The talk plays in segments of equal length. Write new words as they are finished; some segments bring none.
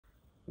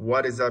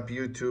What is up,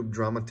 YouTube?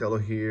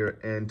 Dramatello here,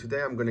 and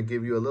today I'm going to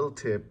give you a little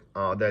tip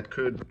that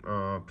could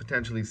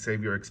potentially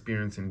save your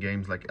experience in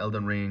games like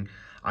Elden Ring.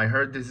 I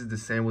heard this is the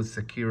same with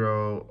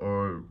Sekiro,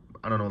 or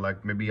I don't know,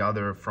 like maybe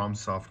other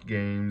FromSoft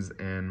games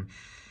and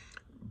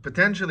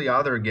potentially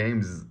other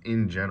games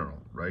in general,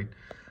 right?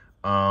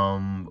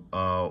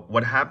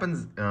 What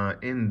happens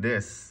in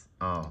this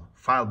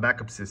file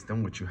backup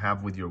system, which you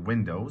have with your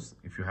Windows,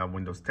 if you have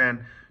Windows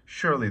 10,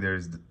 surely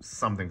there's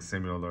something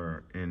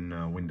similar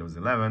in Windows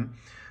 11.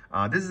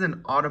 This is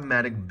an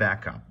automatic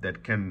backup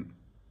that can,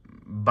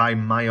 by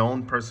my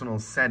own personal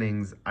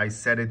settings, I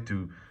set it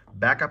to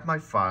back up my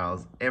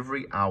files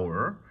every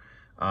hour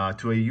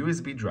to a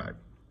USB drive.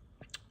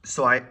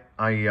 So I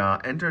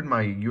entered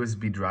my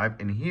USB drive,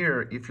 and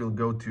here, if you'll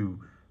go to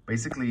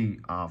basically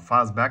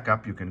files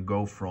backup, you can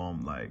go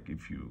from, like,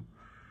 if you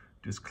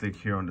just click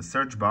here on the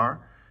search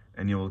bar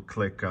and you'll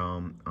click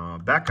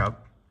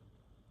backup,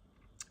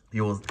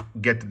 you will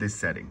get to these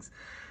settings.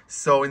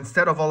 So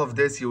instead of all of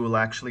this, you will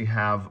actually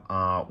have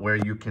where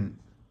you can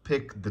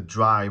pick the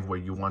drive where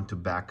you want to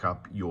back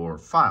up your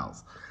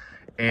files.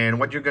 And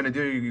what you're going to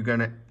do, you're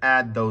going to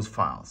add those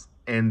files.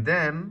 And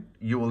then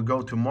you will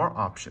go to more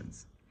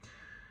options.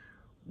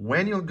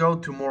 When you'll go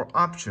to more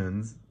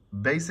options,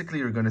 basically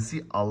you're going to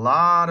see a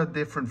lot of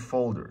different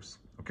folders.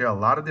 Okay, a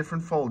lot of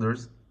different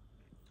folders.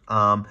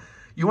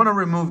 You want to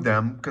remove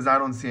them because I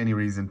don't see any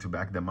reason to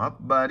back them up.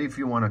 But if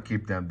you want to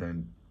keep them,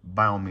 then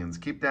by all means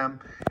keep them.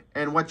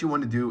 And what you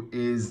want to do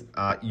is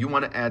you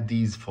want to add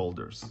these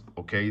folders.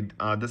 Okay,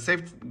 the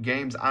saved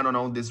games, I don't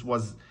know, this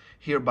was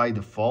here by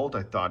default.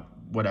 I thought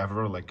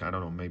whatever, like, I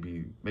don't know,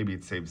 maybe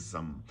it saves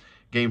some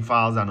game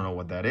files. I don't know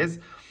what that is.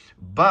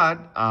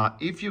 But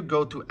if you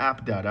go to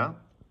app data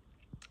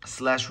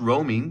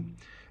 /roaming,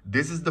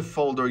 this is the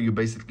folder you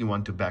basically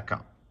want to back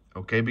up.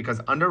 Okay,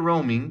 because under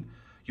roaming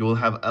you will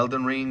have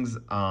Elden Ring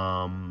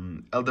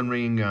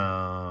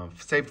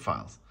saved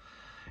files.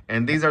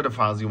 And these are the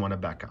files you want to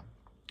back up.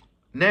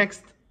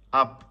 Next,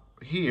 up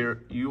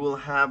here, you will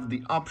have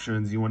the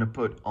options you want to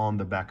put on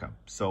the backup.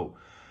 So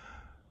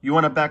you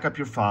want to back up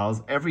your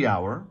files every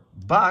hour,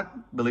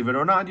 but believe it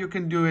or not, you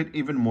can do it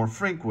even more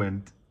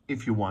frequent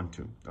if you want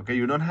to. Okay,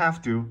 you don't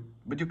have to,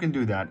 but you can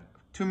do that.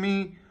 To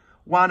me,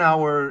 1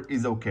 hour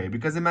is okay,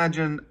 because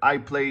imagine I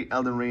play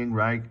Elden Ring,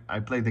 right? I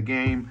play the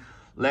game.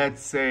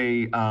 Let's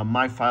say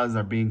my files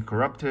are being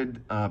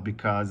corrupted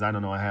because, I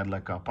don't know, I had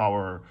like a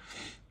power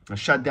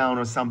shutdown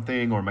or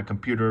something, or my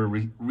computer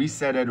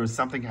reset it, or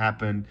something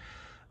happened.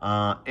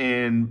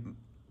 And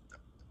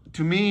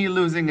to me,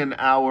 losing an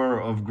hour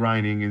of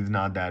grinding is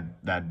not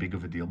that big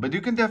of a deal. But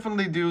you can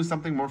definitely do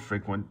something more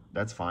frequent.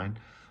 That's fine.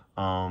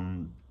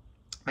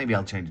 Maybe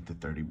I'll change it to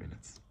 30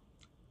 minutes.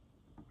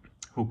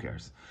 Who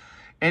cares?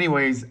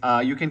 Anyways,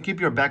 you can keep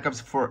your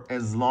backups for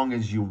as long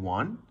as you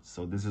want.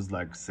 So this is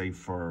like, say,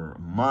 for a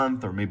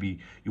month, or maybe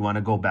you want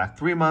to go back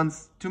 3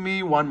 months. To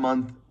me, 1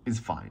 month is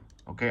fine.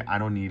 Okay, I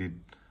don't need it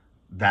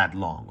that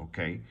long.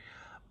 Okay,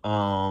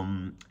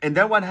 and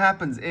then what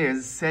happens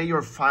is, say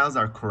your files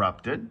are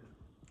corrupted,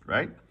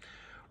 right?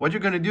 What you're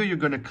going to do, you're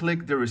going to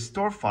click the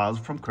restore files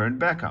from current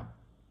backup.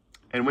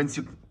 And once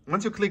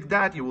you click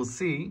that, you will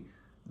see,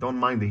 don't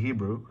mind the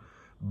Hebrew,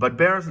 but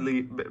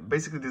basically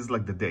this is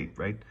like the date,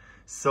 right?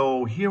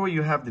 So here where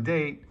you have the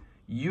date,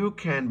 you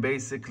can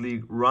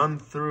basically run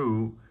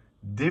through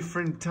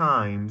different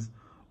times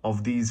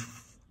of these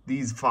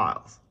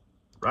files,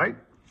 right?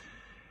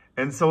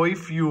 And so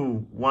if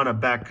you want to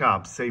back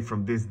up, say,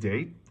 from this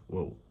date,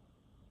 whoa,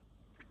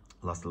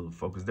 lost a little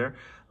focus there.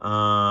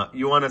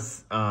 You want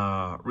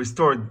to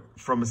restore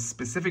from a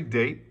specific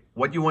date.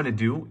 What you want to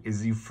do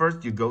is you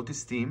go to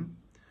Steam.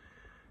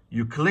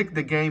 You click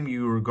the game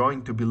you're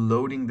going to be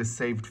loading the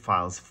saved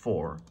files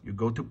for. You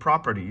go to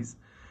properties.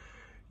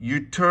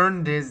 You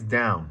turn this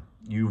down.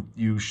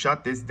 You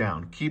shut this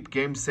down. Keep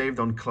game saved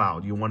on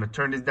cloud. You want to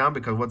turn this down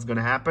because what's going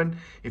to happen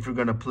if you're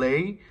going to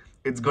play,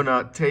 it's going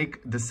to take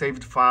the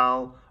saved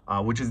file,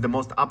 which is the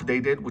most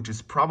updated, which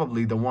is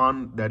probably the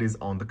one that is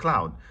on the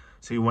cloud.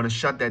 So you want to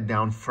shut that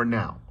down for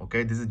now.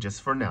 Okay, this is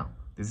just for now.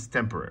 This is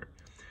temporary.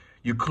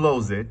 You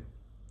close it.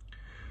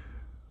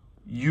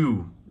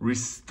 You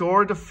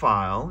restore the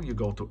file. You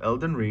go to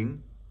Elden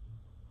Ring.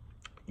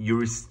 You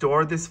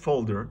restore this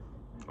folder.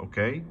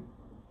 Okay.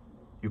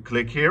 You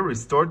click here,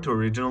 restore to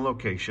original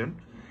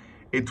location.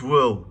 It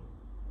will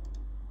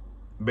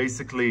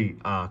basically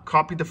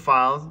copy the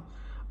files,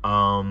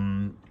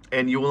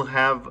 and you will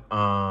have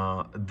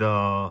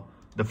the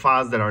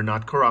files that are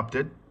not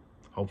corrupted.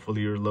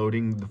 Hopefully you're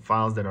loading the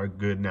files that are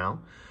good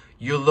now.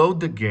 You load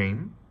the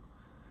game.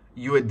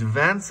 You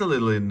advance a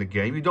little in the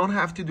game. You don't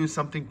have to do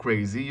something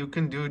crazy. You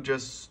can do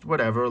just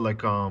whatever,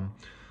 like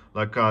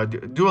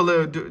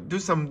do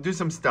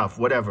some stuff,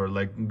 whatever.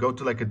 Like go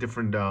to like a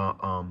different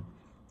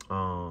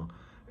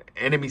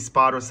enemy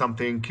spot or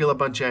something, kill a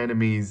bunch of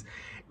enemies,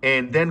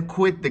 and then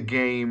quit the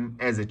game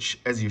as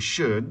you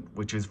should,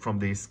 which is from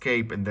the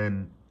escape, and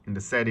then in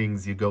the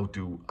settings you go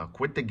to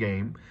quit the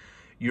game.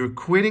 You're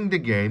quitting the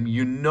game.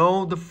 You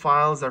know the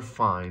files are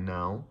fine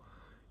now.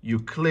 You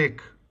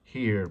click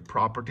here,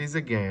 properties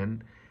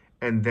again,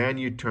 and then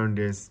you turn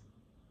this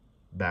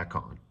back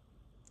on.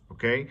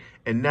 Okay,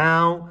 and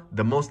now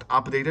the most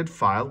updated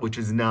file, which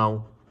is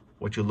now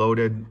what you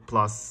loaded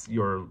plus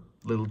your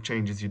little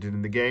changes you did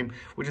in the game,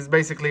 which is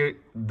basically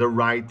the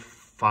right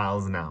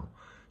files now.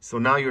 So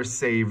now you're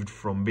saved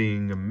from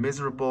being a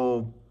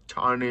miserable,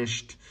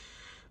 tarnished,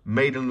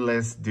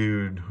 maidenless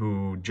dude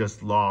who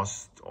just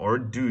lost, or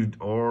dude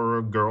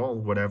or girl,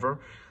 whatever,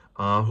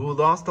 who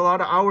lost a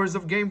lot of hours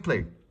of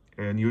gameplay,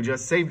 and you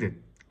just saved it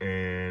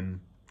and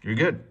you're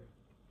good.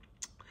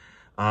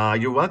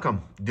 You're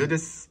welcome. Do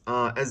this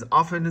as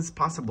often as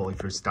possible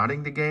if you're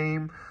starting the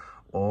game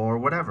or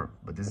whatever,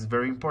 but this is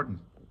very important.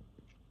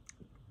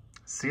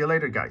 See you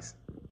later, guys.